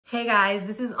Hey guys,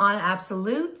 this is on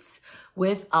Absolutes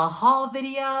with a haul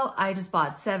video. I just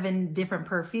bought 7 different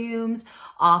perfumes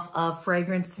off of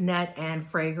Fragrancenet and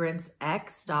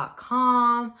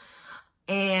FragranceX.com.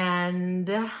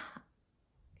 And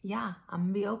yeah, I'm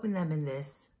gonna be opening them in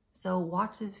this. So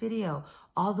watch this video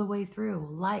all the way through.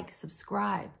 Like,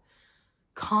 subscribe,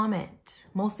 comment,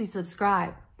 mostly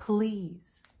subscribe,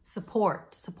 please.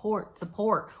 Support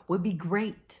would be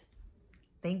great.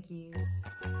 Thank you.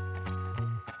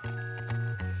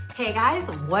 Hey guys,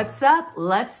 what's up?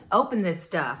 Let's open this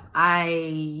stuff.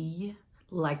 I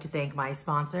like to thank my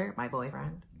sponsor, my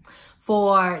boyfriend,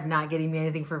 for not getting me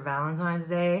anything for Valentine's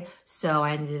Day. So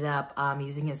I ended up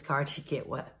using his card to get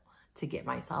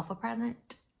myself a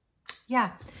present.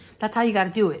 Yeah, that's how you got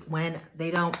to do it when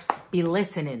they don't be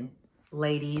listening,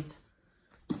 ladies.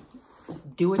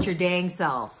 Just do it your dang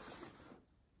self.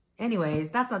 Anyways,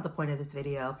 that's not the point of this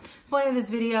video. The point of this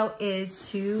video is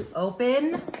to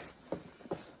open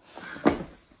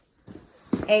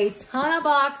a ton of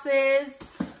boxes.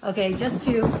 Okay, just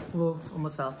 2. Whoa,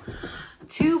 almost fell.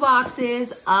 2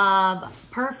 boxes of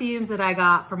perfumes that I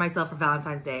got for myself for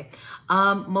Valentine's Day.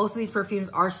 Most of these perfumes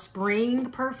are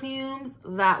spring perfumes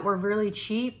that were really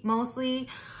cheap, mostly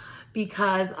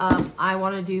because I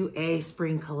want to do a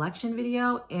spring collection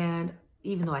video. And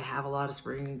even though I have a lot of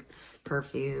spring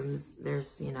perfumes,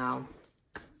 there's, you know,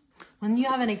 when you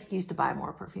have an excuse to buy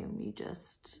more perfume, you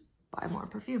just buy more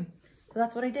perfume. So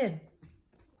that's what I did.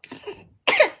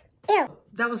 Ew.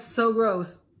 That was so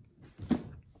gross.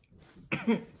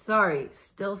 Sorry,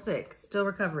 still sick, still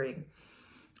recovering.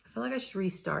 I feel like I should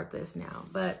restart this now,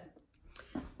 but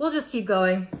we'll just keep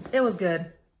going. It was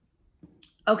good.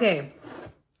 Okay,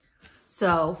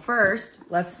 so first,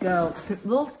 let's go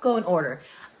in order.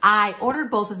 I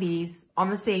ordered both of these on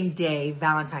the same day,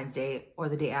 Valentine's Day, or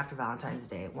the day after Valentine's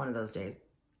Day, one of those days,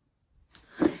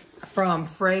 from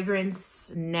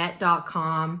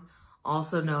Fragrancenet.com,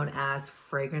 also known as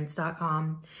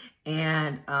fragrance.com,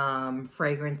 and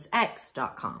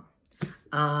FragranceX.com.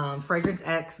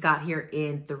 FragranceX got here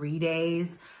in 3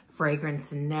 days.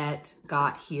 Fragrancenet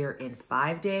got here in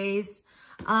 5 days.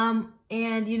 And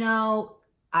you know,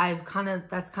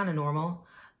 that's kind of normal.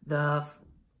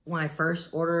 When I first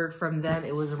ordered from them,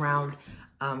 it was around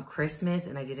Christmas,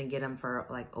 and I didn't get them for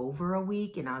like over a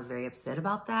week, and I was very upset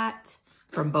about that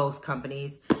from both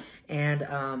companies. And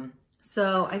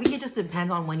so I think it just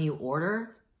depends on when you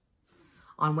order,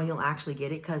 on when you'll actually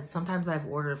get it, because sometimes I've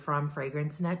ordered from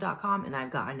Fragrancenet.com and I've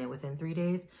gotten it within 3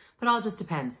 days, but it all just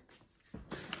depends.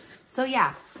 So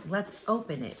yeah, let's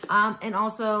open it. And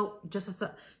also just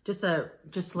to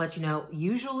let you know,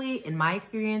 usually in my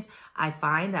experience, I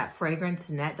find that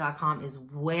Fragrancenet.com is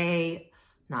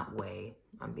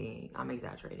I'm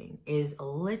exaggerating, is a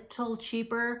little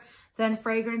cheaper than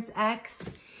FragranceX.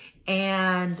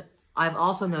 And I've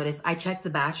also noticed, I check the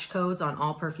batch codes on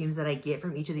all perfumes that I get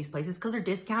from each of these places because they're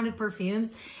discounted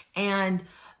perfumes. And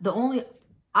I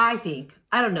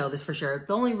don't know this for sure,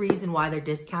 the only reason why they're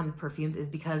discounted perfumes is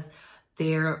because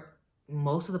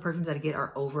most of the perfumes that I get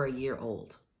are over a year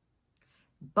old.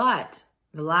 But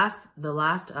the last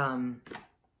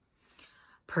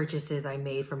purchases I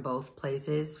made from both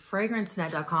places,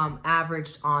 Fragrancenet.com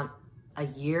averaged on a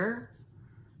year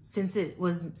since it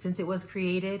was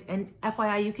created. And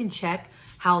FYI, you can check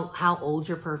how old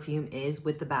your perfume is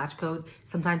with the batch code.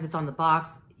 Sometimes it's on the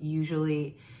box.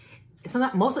 Usually, it's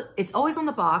always on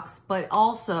the box, but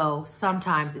also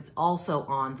sometimes it's also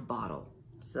on the bottle.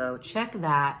 So check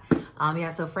that.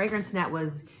 Yeah, so Fragrancenet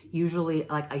was usually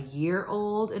like a year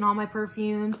old in all my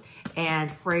perfumes,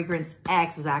 and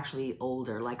FragranceX was actually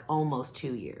older, like almost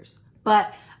 2 years.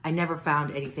 But I never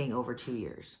found anything over 2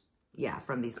 years. Yeah,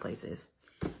 from these places.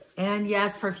 And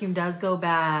yes, perfume does go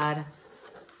bad,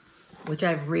 which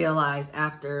I've realized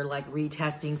after like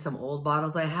retesting some old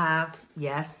bottles I have.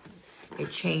 Yes, it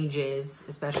changes,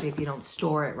 especially if you don't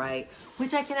store it right,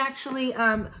 which I can actually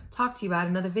talk to you about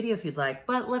in another video if you'd like.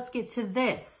 But let's get to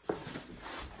this.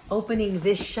 Opening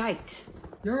this shite.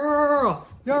 Yeah.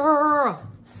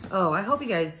 Oh, I hope you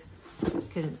guys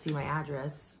couldn't see my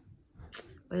address,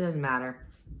 but it doesn't matter.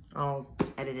 I'll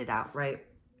edit it out, right?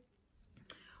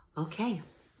 Okay.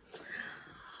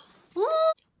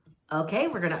 Okay,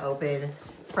 we're gonna open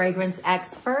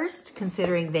FragranceX first,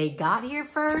 considering they got here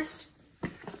first.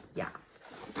 Yeah.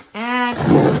 And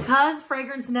because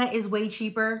Fragrancenet is way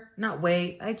cheaper,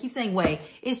 I keep saying way,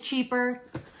 is cheaper,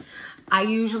 I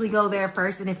usually go there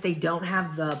first. And if they don't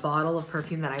have the bottle of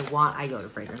perfume that I want, I go to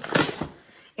FragranceX.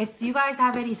 If you guys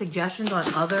have any suggestions on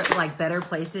other, like, better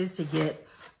places to get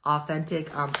authentic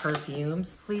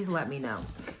perfumes, please let me know.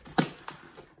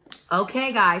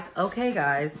 Okay, guys.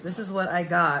 This is what I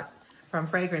got from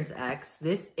FragranceX.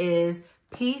 This is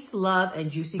Peace, Love,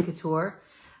 and Juicy Couture.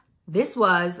 This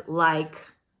was like,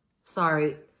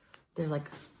 sorry, there's like,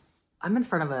 I'm in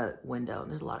front of a window and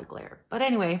there's a lot of glare. But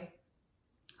anyway,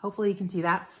 hopefully you can see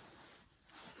that.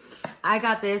 I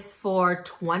got this for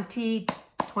 $22.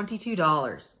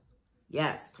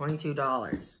 Yes,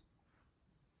 $22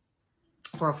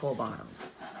 for a full bottle.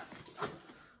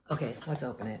 Okay, let's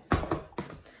open it.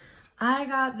 I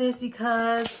got this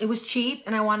because it was cheap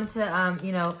and I wanted to,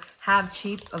 you know, have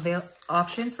cheap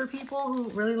options for people who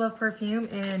really love perfume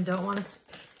and don't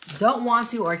want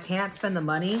to or can't spend the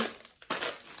money.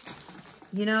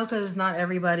 You know, because not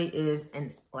everybody is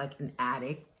an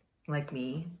addict like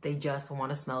me. They just want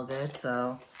to smell good.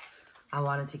 So I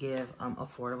wanted to give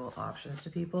affordable options to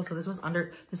people. So this was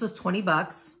 20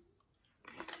 bucks.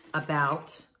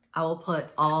 I will put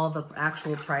all the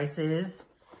actual prices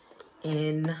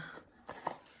in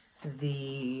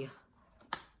please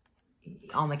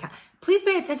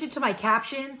pay attention to my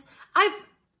captions.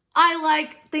 I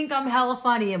think I'm hella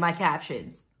funny in my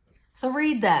captions. So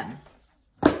read them.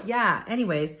 Yeah,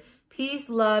 anyways, Peace,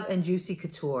 Love, and Juicy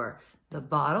Couture. The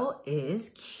bottle is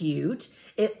cute.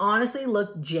 It honestly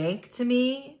looked jank to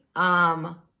me.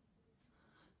 Wow,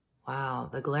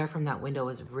 the glare from that window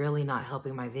is really not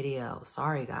helping my video.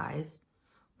 Sorry, guys.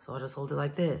 So I'll just hold it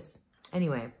like this.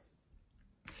 Anyway,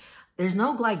 there's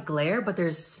no like glare, but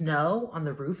there's snow on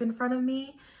the roof in front of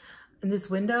me in this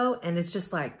window, and it's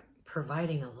just like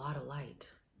providing a lot of light,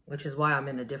 which is why I'm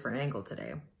in a different angle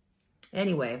today.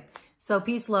 Anyway, so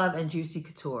Peace, Love, and Juicy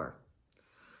Couture.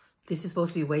 This is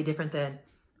supposed to be way different than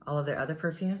all of their other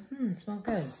perfume. It smells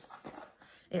good.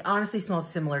 It honestly smells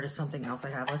similar to something else I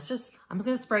have. I'm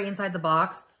going to spray inside the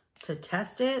box to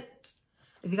test it.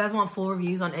 If you guys want full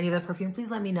reviews on any of the perfume, please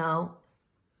let me know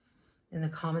in the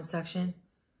comment section.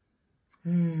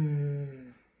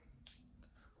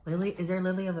 Lily, is there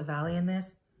Lily of the Valley in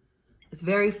this? It's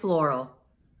very floral.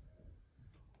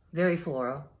 Very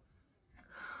floral.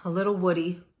 A little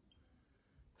woody.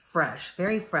 Fresh.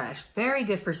 Very fresh. Very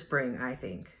good for spring, I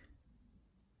think.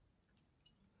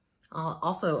 I'll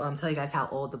also tell you guys how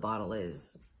old the bottle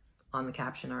is on the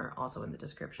caption or also in the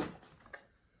description.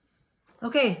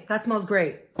 Okay, that smells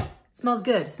great. It smells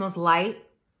good. It smells light.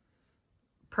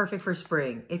 Perfect for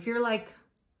spring. If you like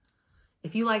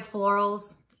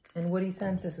florals and woody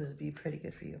scents, this would be pretty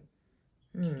good for you.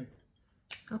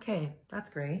 Okay, that's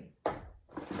great.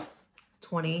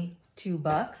 22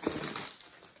 bucks.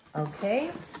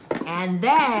 Okay. And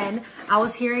then I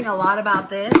was hearing a lot about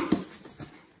this.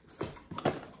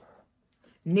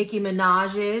 Nicki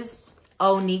Minaj's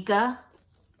Onika.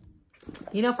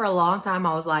 You know, for a long time,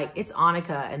 I was like, it's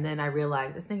Onika. And then I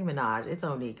realized it's Nicki Minaj. It's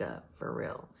Onika, for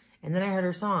real. And then I heard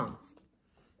her song,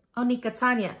 Onika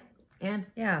Tanya. And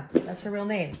yeah, that's her real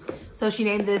name. So she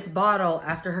named this bottle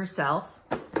after herself.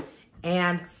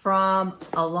 And from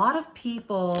a lot of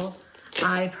people,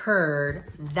 I've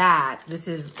heard that this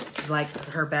is like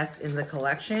her best in the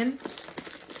collection.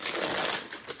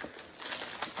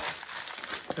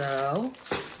 So,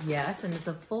 yes, and it's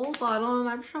a full bottle and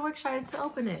I'm so excited to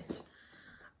open it.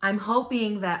 I'm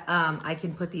hoping that I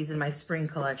can put these in my spring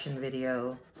collection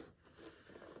video.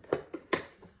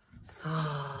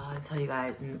 And tell you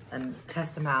guys and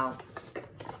test them out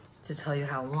to tell you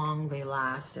how long they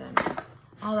last and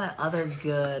all that other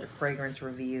good fragrance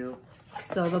review.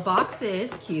 So the box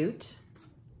is cute,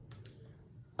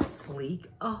 sleek.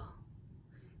 Oh,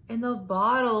 and the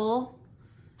bottle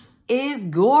is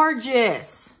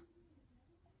gorgeous.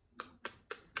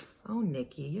 Oh,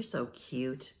 Nikki, you're so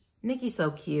cute. Nikki's so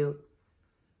cute.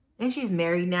 And she's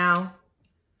married now.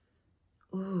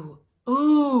 Ooh,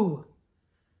 ooh.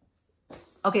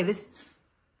 Okay, this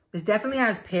definitely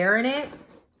has pear in it.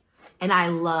 And I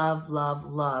love, love,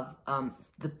 love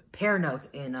the pear notes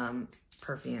in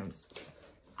perfumes.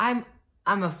 I'm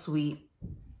a sweet,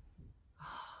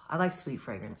 I like sweet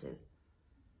fragrances.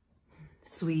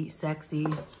 Sweet, sexy,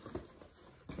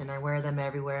 and I wear them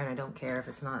everywhere and I don't care if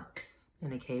it's not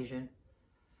an occasion.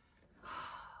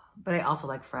 But I also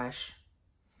like fresh.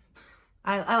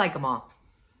 I like them all.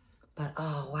 But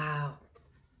oh wow,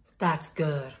 that's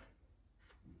good.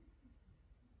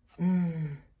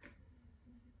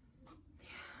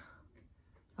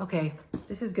 Okay,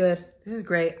 this is good. This is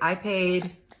great. I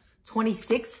paid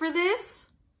 $26 for this.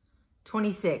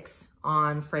 $26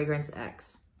 on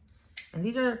FragranceX. And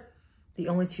these are the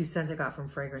only 2 scents I got from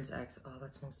FragranceX. Oh,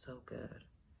 that smells so good.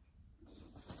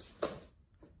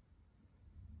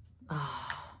 Oh,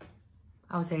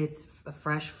 I would say it's a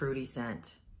fresh, fruity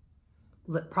scent.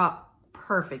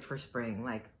 Perfect for spring.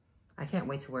 Like, I can't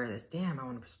wait to wear this. Damn, I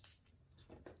want to...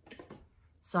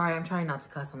 Sorry, I'm trying not to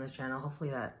cuss on this channel.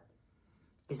 Hopefully that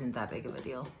isn't that big of a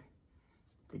deal.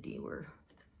 The D word.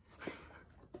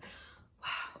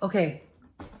 Wow. Okay.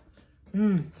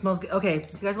 Smells good. Okay,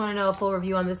 if you guys want to know a full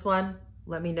review on this one,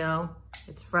 let me know.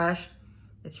 It's fresh.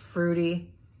 It's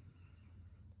fruity.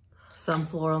 Some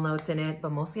floral notes in it,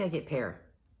 but mostly I get pear.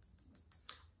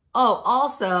 Oh,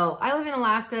 also, I live in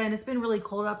Alaska and it's been really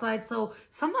cold outside. So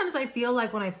sometimes I feel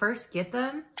like when I first get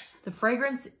them, the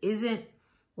fragrance isn't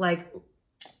like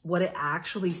what it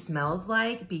actually smells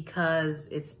like because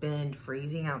it's been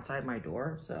freezing outside my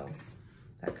door. So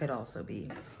that could also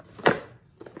be.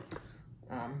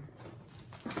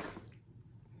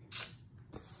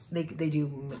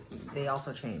 They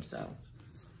also change, so.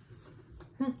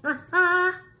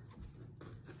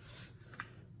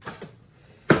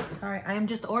 Sorry, I am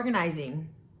just organizing.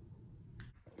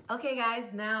 Okay guys,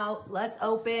 now let's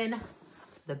open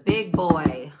the big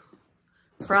boy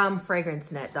from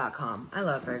Fragrancenet.com. I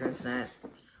love Fragrancenet.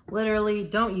 Literally,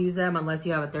 don't use them unless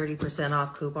you have a 30%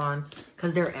 off coupon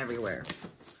because they're everywhere.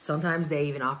 Sometimes they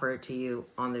even offer it to you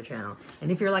on their channel.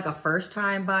 And if you're like a first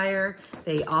time buyer,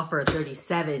 they offer a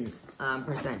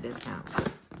 37% discount.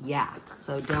 Yeah,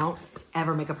 so don't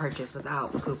ever make a purchase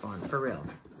without a coupon, for real.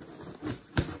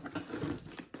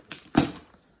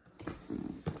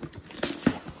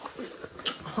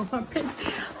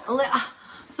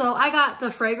 So I got the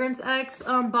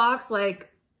FragranceX box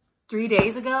like 3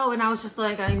 days ago, and I was just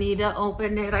like, I need to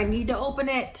open it. I need to open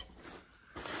it.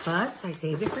 But I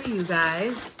saved it for you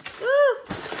guys. Woo!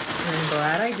 I'm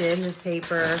glad I did. There's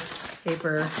paper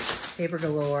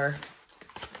galore,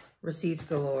 receipts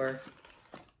galore.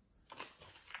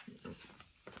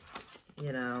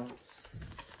 You know,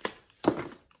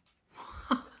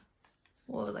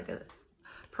 well, like a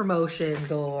promotion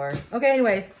galore. Okay,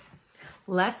 anyways,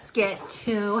 let's get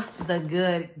to the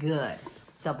good,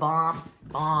 the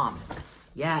bomb.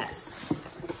 Yes.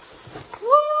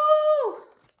 Woo!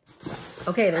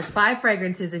 Okay, there's 5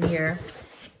 fragrances in here,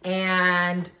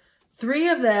 and 3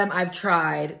 of them I've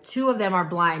tried. 2 of them are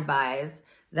blind buys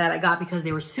that I got because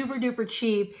they were super duper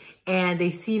cheap, and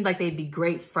they seemed like they'd be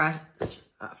great fresh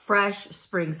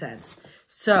spring scents.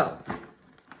 So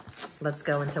let's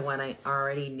go into one I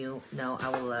already know I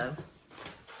will love.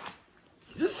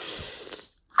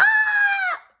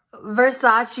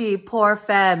 Versace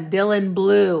Parfum Dylan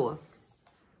Blue.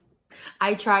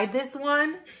 I tried this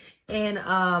one in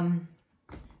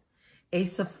a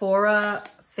Sephora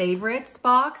favorites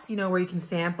box, you know, where you can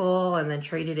sample and then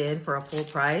trade it in for a full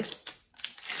price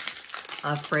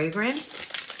of fragrance.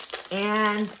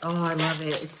 And, oh, I love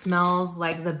it. It smells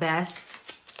like the best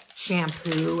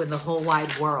shampoo in the whole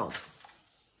wide world.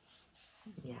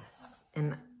 Yes.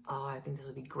 And, oh, I think this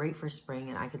would be great for spring,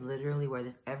 and I could literally wear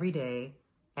this every day,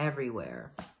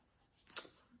 everywhere.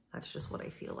 That's just what I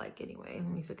feel like anyway.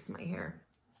 Let me fix my hair.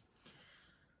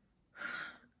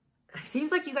 It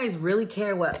seems like you guys really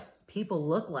care what people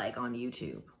look like on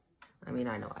YouTube. I mean,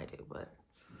 I know I do, but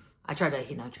I try to,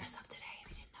 you know, dress up today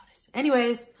if you didn't notice.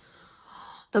 Anyways,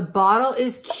 the bottle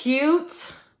is cute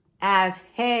as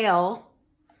hell.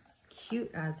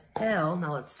 Cute as hell.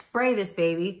 Now let's spray this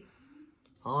baby.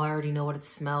 Oh, I already know what it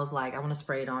smells like. I want to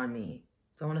spray it on me.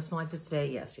 Do I want to smell like this today?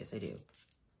 Yes, yes, I do.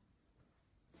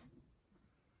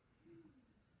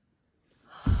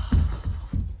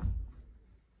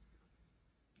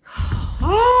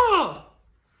 Oh!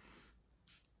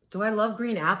 Do I love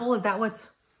green apple? Is that what's...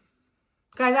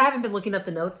 Guys, I haven't been looking up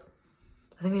the notes.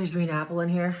 I think there's green apple in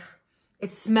here.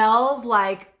 It smells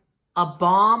like a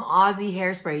bomb Aussie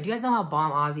hairspray. Do you guys know how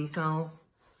bomb Aussie smells?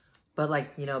 But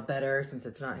like, you know, better since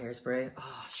it's not hairspray.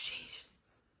 Oh, sheesh.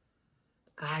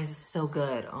 Guys, this is so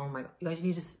good. Oh my God. You guys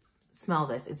need to smell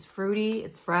this. It's fruity.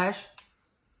 It's fresh.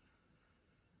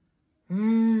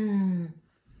 I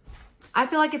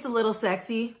feel like it's a little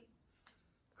sexy.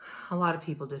 A lot of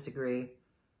people disagree.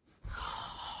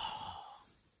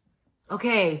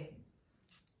 Okay.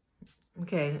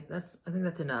 Okay, I think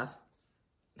that's enough.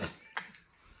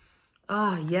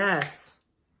 Oh, yes.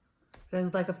 If you guys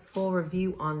would like a full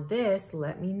review on this,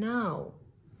 let me know.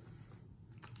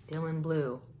 Dylan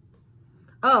Blue.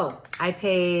 Oh, I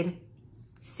paid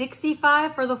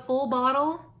 $65 for the full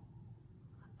bottle.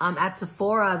 At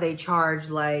Sephora, they charge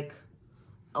like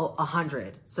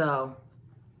 $100. So,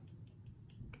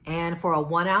 and for a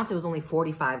 1 ounce, it was only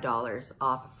 $45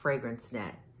 off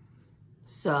Fragrancenet.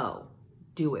 So,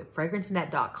 do it.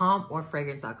 Fragrancenet.com or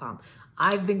fragrance.com.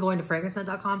 I've been going to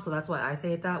fragrancenet.com, so that's why I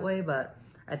say it that way, but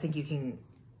I think you can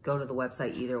go to the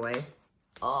website either way.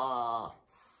 Oh,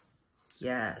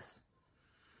 yes.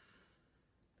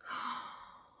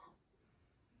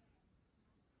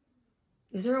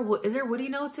 Is there woody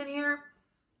notes in here?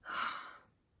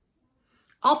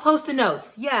 I'll post the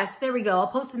notes. Yes, there we go. I'll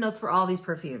post the notes for all these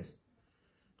perfumes.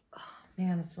 Oh,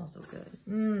 man, it smells so good.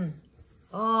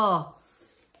 Oh,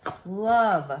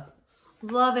 love.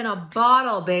 Love in a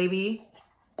bottle, baby.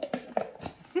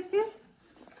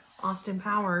 Austin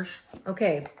Powers.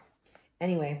 Okay.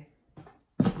 Anyway.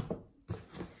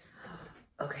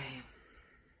 Okay.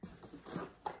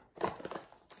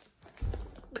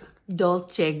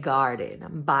 Dolce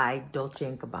Garden by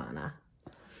Dolce & Gabbana.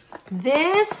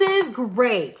 This is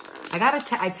great.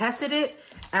 I tested it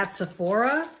at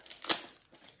Sephora.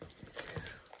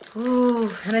 Ooh,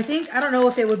 and I don't know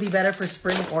if it would be better for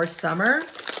spring or summer,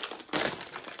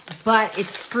 but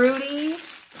it's fruity,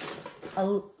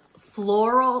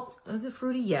 floral. Is it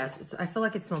fruity? Yes. I feel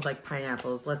like it smells like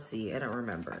pineapples. Let's see. I don't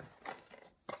remember.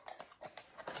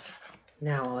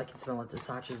 Now all I can smell is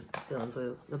Versace Feeling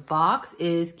Blue. The box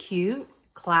is cute,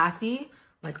 classy,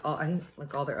 I think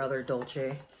like all their other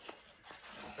Dolce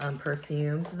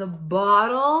perfumes. The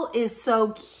bottle is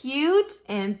so cute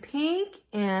and pink,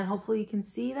 and hopefully you can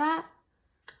see that.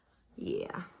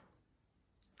 Yeah.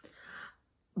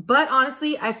 But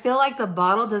honestly, I feel like the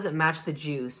bottle doesn't match the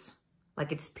juice.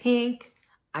 Like it's pink.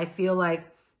 I feel like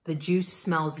the juice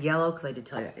smells yellow because I did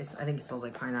tell you, I think it smells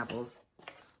like pineapples.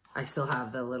 I still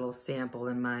have the little sample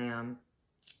in my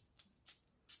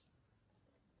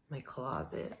my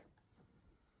closet.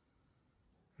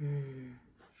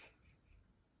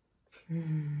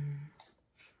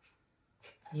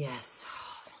 Yes.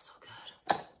 Oh, it smells so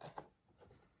good.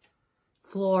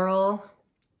 Floral.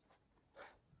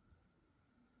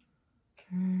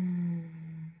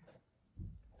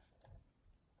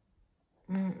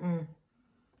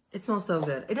 It smells so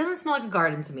good. It doesn't smell like a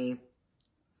garden to me.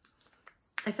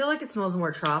 I feel like it smells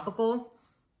more tropical.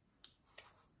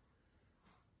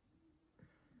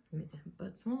 But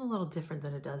it smells a little different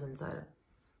than it does inside.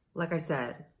 Like I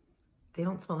said, they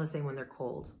don't smell the same when they're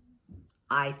cold,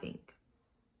 I think.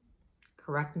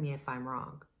 Correct me if I'm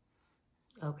wrong.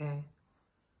 Okay.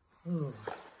 Ooh.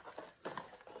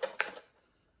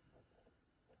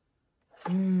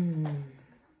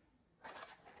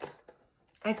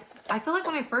 I feel like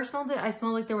when I first smelled it, I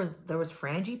smelled like there was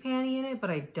frangipani in it, but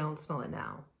I don't smell it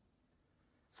now.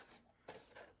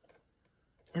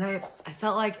 And I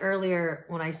felt like earlier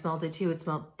when I smelled it too,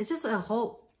 it's just a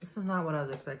whole, this is not what I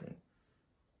was expecting.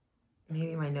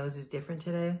 Maybe my nose is different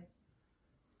today.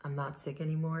 I'm not sick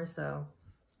anymore, so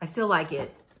I still like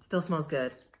it. It still smells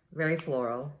good. Very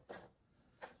floral.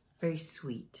 Very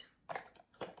sweet.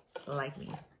 Like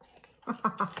me.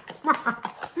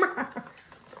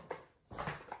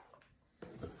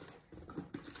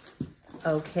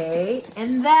 Okay,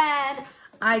 and then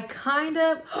I kind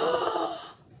of,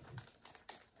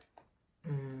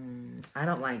 I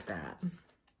don't like that.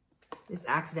 This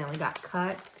accidentally got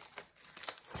cut.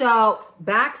 So,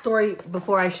 backstory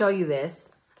before I show you this,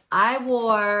 I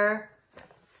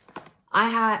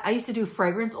used to do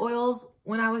fragrance oils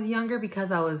when I was younger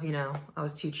because I was, I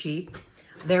was too cheap.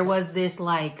 There was this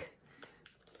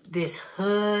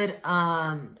hood,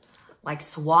 like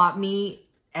swap meet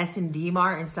S&D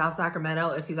Mart in South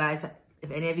Sacramento. If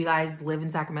any of you guys live in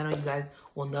Sacramento, you guys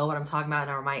will know what I'm talking about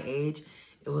and are my age.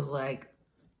 It was like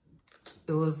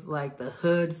the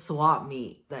hood swap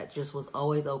meet that just was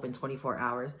always open 24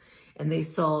 hours. And they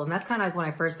sold, and that's kind of like when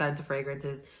I first got into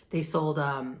fragrances, they sold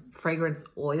fragrance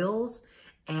oils.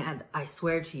 And I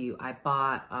swear to you, I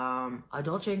bought a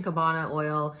Dolce & Gabbana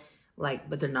oil,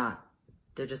 but they're not.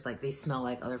 They're just they smell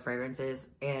like other fragrances.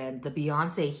 And the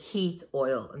Beyonce Heat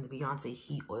oil, and the Beyonce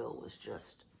Heat oil was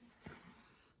just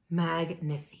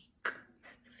magnifique.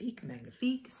 Magnifique,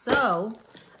 magnifique. So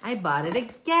I bought it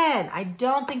again. I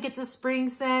don't think it's a spring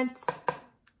scent,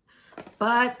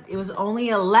 but it was only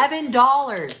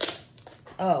 $11.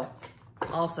 Oh,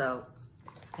 also,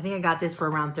 I think I got this for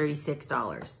around $36.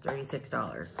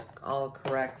 $36. All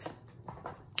correct.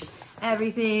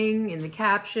 Everything in the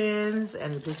captions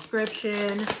and the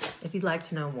description if you'd like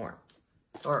to know more.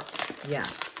 Or, yeah.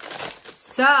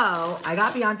 So, I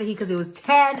got Beyonce Heat because it was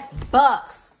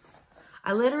 $10.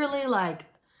 I literally,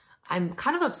 I'm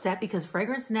kind of upset because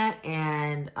Fragrancenet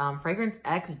and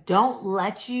FragranceX don't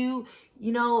let you,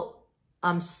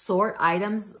 sort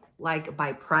items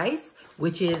by price,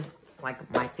 which is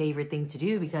my favorite thing to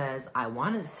do because I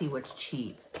wanted to see what's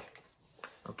cheap.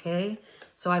 Okay?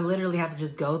 So I literally have to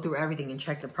just go through everything and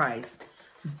check the price.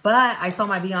 But I saw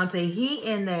my Beyonce Heat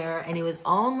in there and it was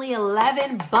only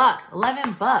 $11.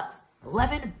 $11.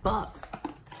 $11.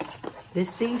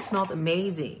 This thing smelled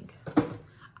amazing.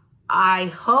 I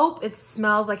hope it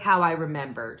smells like how I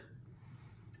remembered.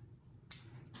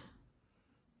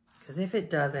 Because if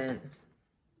it doesn't,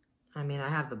 I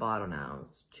have the bottle now.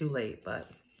 It's too late,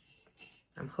 but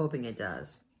I'm hoping it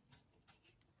does.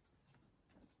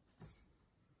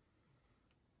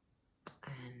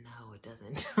 And no, it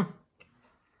doesn't.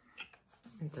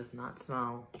 It does not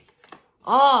smell.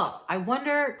 Oh, I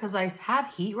wonder, because I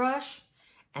have Heat Rush,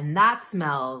 and that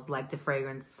smells like the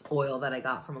fragrance oil that I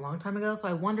got from a long time ago. So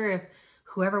I wonder if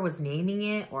whoever was naming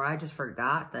it, or I just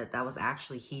forgot that that was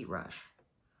actually Heat Rush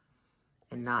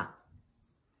and not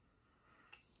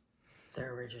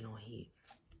their original heat.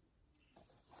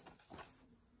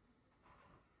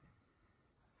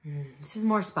 This is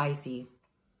more spicy.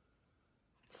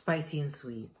 Spicy and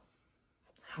sweet.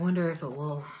 I wonder if it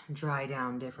will dry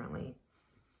down differently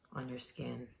on your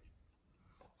skin.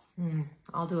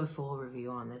 I'll do a full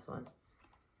review on this one.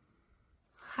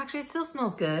 Actually, it still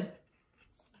smells good.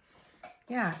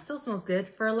 Yeah, it still smells good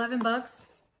for 11 bucks.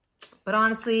 But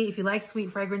honestly, if you like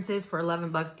sweet fragrances, for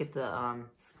 11 bucks, get the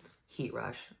Heat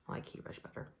Rush. I like Heat Rush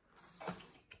better.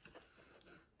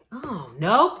 Oh,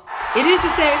 nope. It is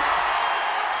the same.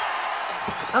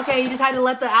 Okay, you just had to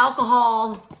let the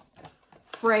alcohol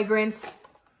fragrance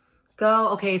go.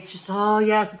 Okay, it's just, oh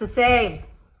yes, it's the same.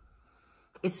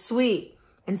 It's sweet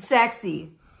and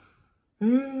sexy.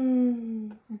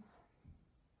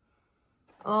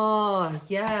 Oh,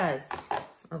 yes.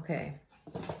 Okay.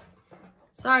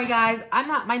 Sorry, guys.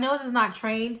 My nose is not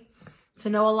trained to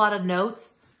know a lot of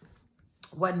notes.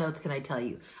 What notes can I tell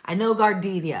you? I know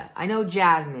gardenia. I know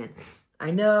jasmine.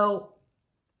 I know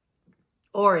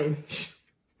orange.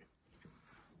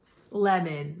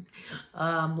 Lemon.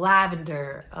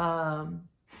 Lavender.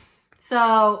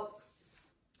 So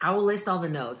I will list all the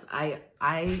notes.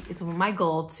 It's my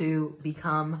goal to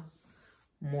become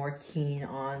more keen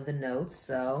on the notes,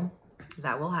 so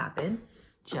that will happen.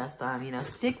 Just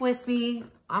stick with me.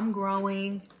 I'm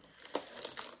growing,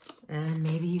 and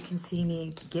maybe you can see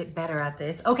me get better at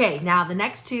this. Okay, now the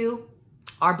next two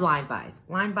are blind buys.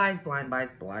 Blind buys, blind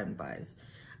buys, blind buys.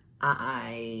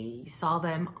 I saw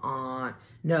them on,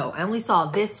 no, I only saw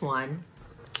this one,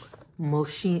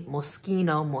 Moschino.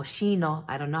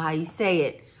 I don't know how you say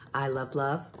it. I love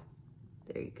love.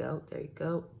 There you go. There you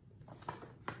go.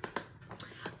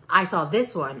 I saw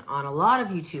this one on a lot of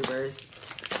YouTubers'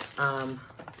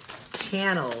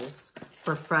 channels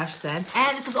for fresh scents,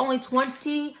 and this was only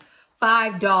 $25.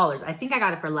 I think I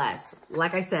got it for less.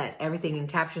 Like I said, everything in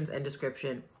captions and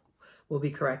description will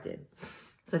be corrected.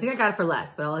 So I think I got it for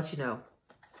less, but I'll let you know.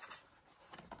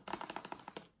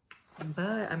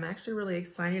 But I'm actually really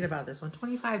excited about this one.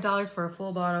 $25 for a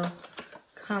full bottle.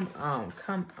 Come on,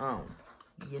 come on.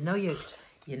 You know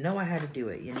I had to do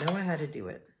it. You know I had to do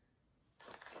it.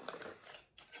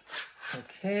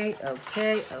 Okay,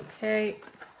 okay, okay.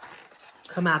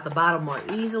 Come out the bottle more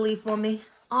easily for me.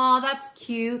 Oh, that's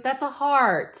cute. That's a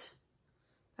heart.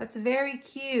 That's very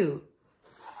cute.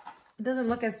 It doesn't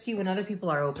look as cute when other people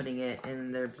are opening it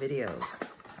in their videos.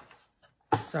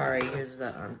 Sorry, here's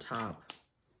the on top.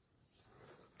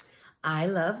 I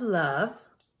love love.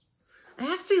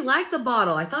 I actually like the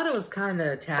bottle. I thought it was kind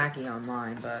of tacky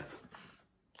online, but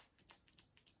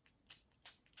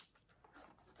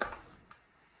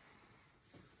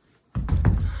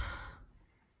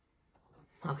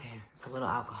okay, it's a little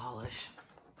alcoholish.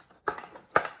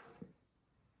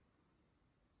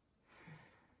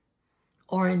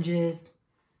 Oranges,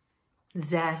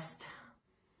 zest,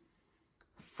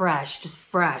 fresh, just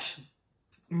fresh.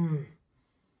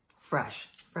 Fresh,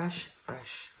 fresh,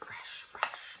 fresh, fresh,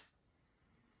 fresh.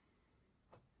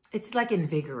 It's like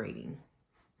invigorating.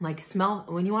 Like smell,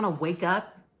 when you want to wake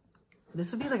up,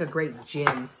 this would be like a great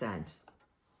gym scent.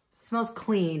 It smells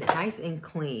clean, nice and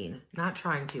clean, not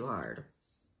trying too hard.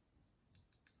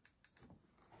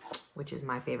 Which is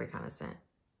my favorite kind of scent,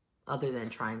 other than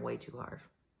trying way too hard.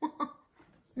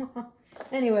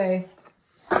 Anyway,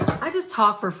 I just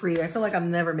talk for free. I feel like I'm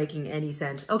never making any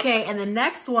sense. Okay, and the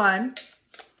next one,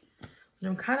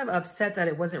 I'm kind of upset that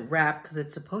it wasn't wrapped because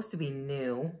it's supposed to be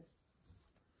new.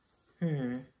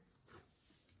 There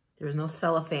was no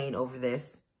cellophane over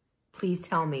this. Please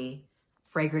tell me,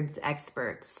 fragrance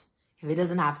experts, if it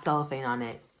doesn't have cellophane on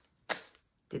it,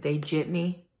 did they jip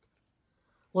me?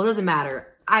 Well, it doesn't matter.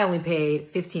 I only paid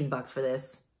 15 bucks for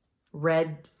this.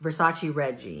 Red, Versace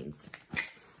red jeans.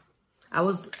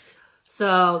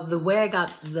 So the way I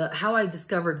got how I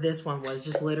discovered this one was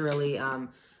just literally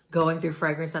going through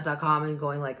FragranceNet.com and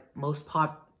going like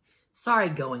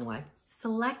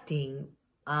selecting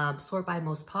sort by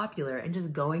most popular and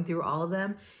just going through all of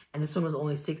them. And this one was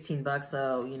only 16 bucks.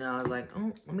 So, I was like,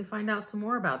 oh, let me find out some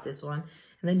more about this one.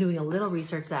 And then doing a little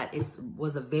research that it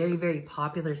was a very, very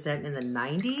popular scent in the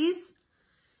 90s.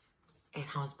 And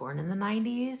I was born in the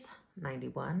 90s,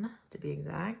 91 to be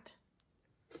exact.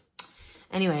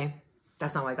 Anyway,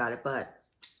 that's not why I got it, but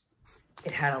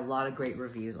it had a lot of great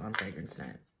reviews on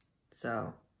Fragrancenet.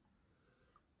 So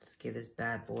let's give this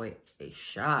bad boy a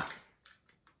shot.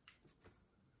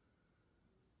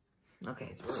 Okay,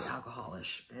 it's really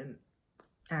alcoholish. And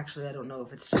actually, I don't know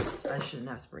if it's just, I shouldn't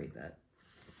have sprayed that.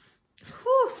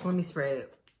 Whew, let me spray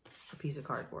a piece of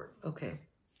cardboard. Okay.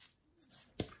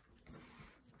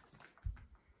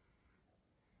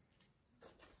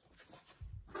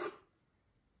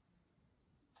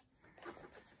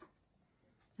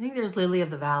 I think there's Lily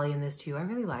of the Valley in this too. I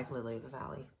really like Lily of the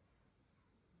Valley.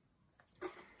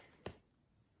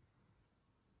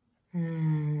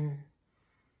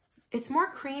 It's more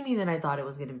creamy than I thought it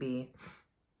was going to be,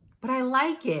 but I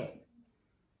like it.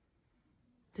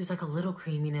 There's like a little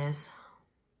creaminess,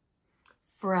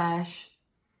 fresh,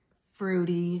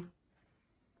 fruity,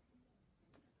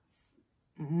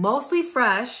 mostly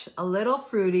fresh, a little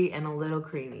fruity, and a little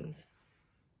creamy.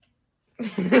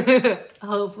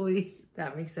 Hopefully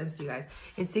that makes sense to you guys.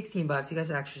 It's 16 bucks. You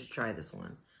guys actually should try this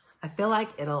one. I feel like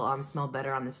it'll smell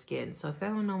better on the skin. So if you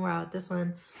guys want to know more about this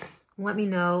one, let me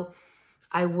know.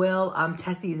 I will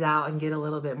test these out and get a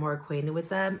little bit more acquainted with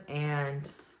them and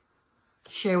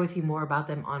share with you more about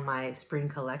them on my spring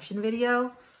collection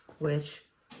video, which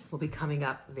will be coming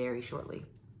up very shortly.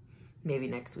 Maybe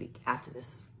next week after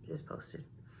this is posted.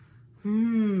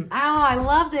 Oh, I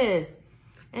love this.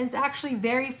 And it's actually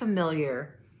very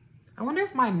familiar. I wonder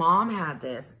if my mom had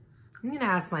this. I'm going to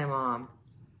ask my mom.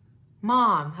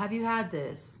 Mom, have you had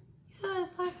this?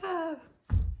 Yes, I have.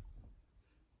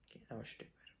 Okay, that was stupid.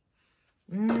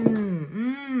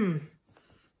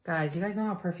 Guys, you guys know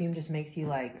how perfume just makes you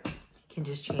like, can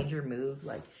just change your mood?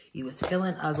 Like you was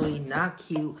feeling ugly, not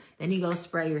cute. Then you go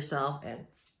spray yourself and,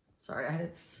 sorry,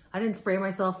 I didn't spray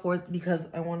myself because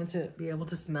I wanted to be able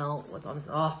to smell what's on this.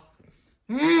 Oh.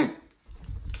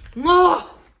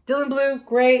 Oh, Dylan Blue,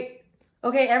 great.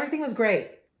 Okay, everything was great.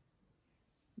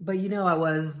 But you know I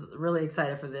was really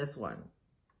excited for this one.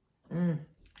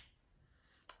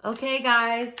 Okay,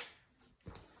 guys.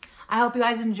 I hope you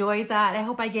guys enjoyed that. I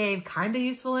hope I gave kind of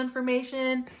useful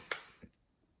information.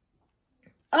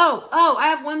 Oh, I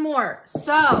have one more.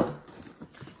 So,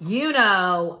 you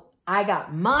know, I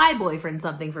got my boyfriend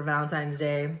something for Valentine's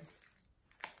Day.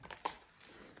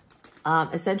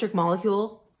 Eccentric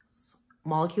Molecule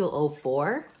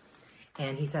 04.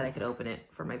 And he said I could open it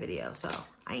for my video, so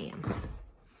I am.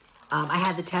 I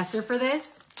had the tester for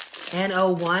this and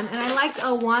 01. And I liked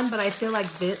 01, but I feel like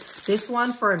this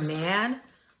one for a man,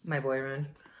 my boyfriend,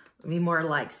 would be more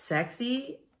like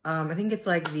sexy. I think it's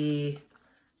like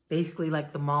basically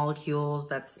like the molecules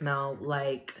that smell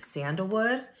like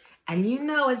sandalwood. And you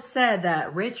know it said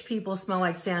that rich people smell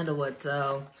like sandalwood.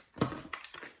 So,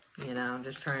 you know, I'm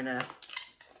just trying to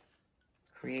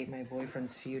create my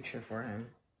boyfriend's future for him.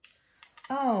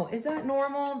 Oh, is that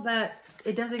normal that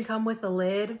it doesn't come with a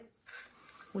lid?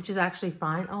 Which is actually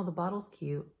fine. Oh, the bottle's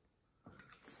cute.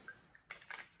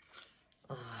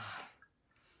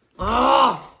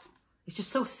 Oh, it's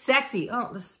just so sexy.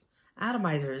 Oh, this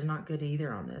atomizer is not good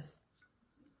either on this.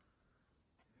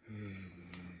 Oh,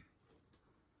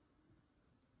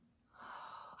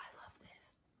 I love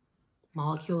this.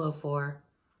 Molecule 04.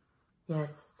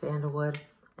 Yes, sandalwood.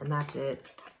 And that's it.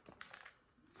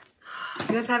 If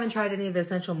you guys haven't tried any of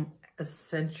the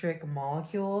eccentric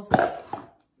molecules,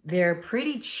 they're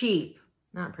pretty cheap.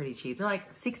 Not pretty cheap. They're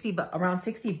like around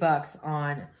 60 bucks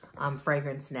on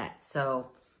Fragrancenet.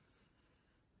 So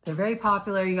they're very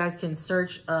popular. You guys can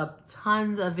search up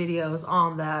tons of videos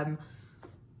on them.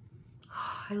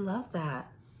 I love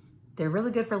that. They're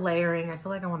really good for layering. I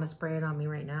feel like I want to spray it on me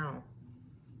right now.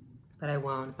 But I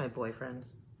won't. It's my boyfriend's.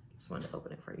 Just wanted to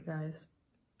open it for you guys.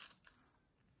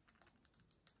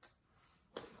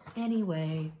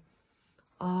 Anyway.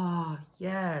 Oh,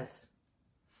 yes.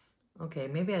 Okay,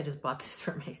 maybe I just bought this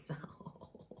for myself.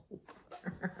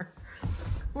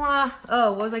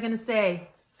 Oh, what was I going to say?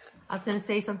 I was going to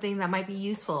say something that might be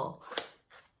useful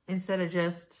instead of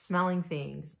just smelling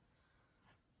things.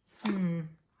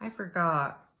 I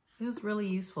forgot. It was really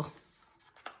useful.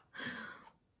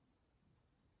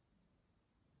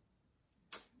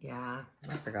 Yeah,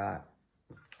 I forgot.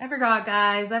 I forgot,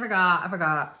 guys. I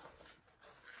forgot.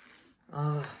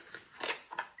 Oh.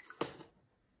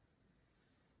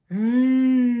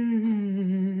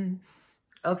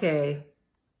 Okay.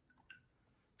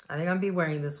 I think I'll be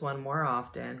wearing this one more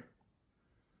often.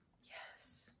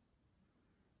 Yes.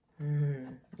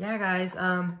 Yeah, guys.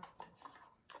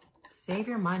 Save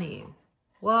your money.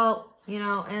 Well, you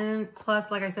know, and plus,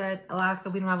 like I said, Alaska,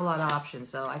 we don't have a lot of options,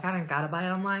 so I kind of gotta buy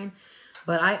it online.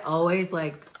 But I always,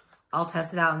 like, I'll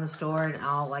test it out in the store, and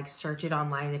I'll, like, search it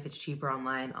online. If it's cheaper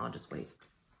online, I'll just wait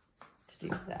to do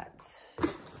that.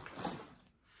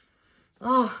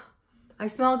 Oh, I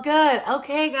smell good.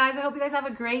 Okay, guys, I hope you guys have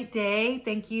a great day.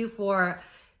 Thank you for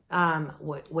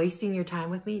wasting your time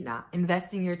with me, not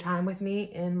investing your time with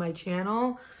me in my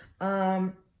channel. Yeah,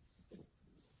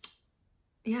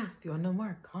 if you want to know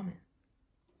more, comment.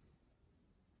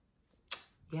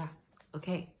 Yeah,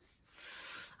 okay.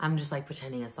 I'm just like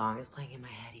pretending a song is playing in my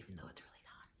head, even though it's really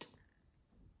not.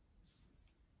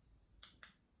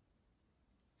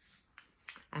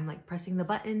 I'm like pressing the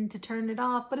button to turn it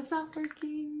off, but it's not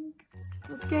working.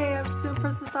 Okay, I'm just gonna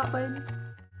press the stop button.